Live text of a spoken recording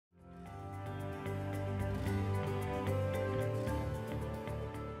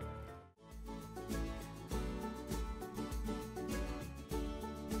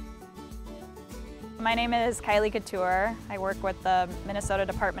My name is Kylie Cattoor. I work with the Minnesota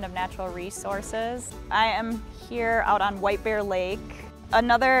Department of Natural Resources. I am here out on White Bear Lake.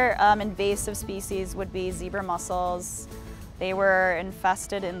 Another invasive species would be zebra mussels. They were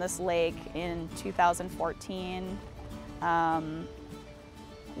infested in this lake in 2014.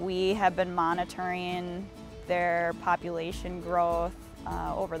 We have been monitoring their population growth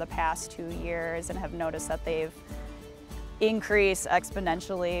over the past 2 years and have noticed that they've increased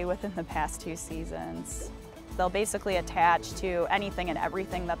exponentially within the past 2 seasons. They'll basically attach to anything and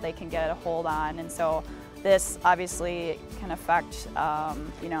everything that they can get a hold on, and so this obviously can affect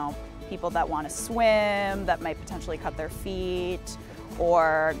people that want to swim, that might potentially cut their feet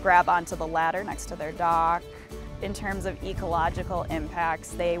or grab onto the ladder next to their dock. In terms of ecological impacts,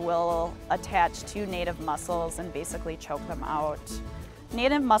 they will attach to native mussels and basically choke them out.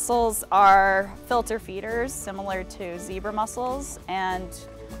 Native mussels are filter feeders similar to zebra mussels, and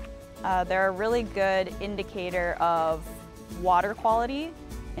they're a really good indicator of water quality.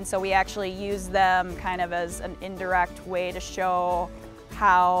 And so we actually use them kind of as an indirect way to show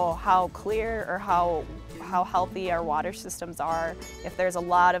how clear or how healthy our water systems are. If there's a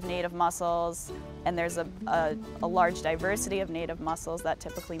lot of native mussels and there's a large diversity of native mussels, that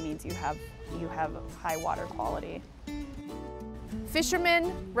typically means you have high water quality.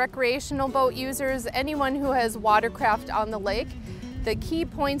 Fishermen, recreational boat users, anyone who has watercraft on the lake, the key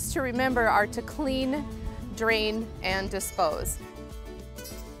points to remember are to clean, drain, and dispose.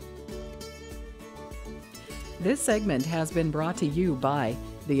 This segment has been brought to you by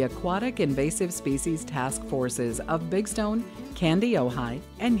the Aquatic Invasive Species Task Forces of Big Stone, Candy, Ojai,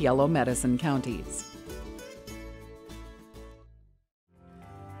 and Yellow Medicine counties.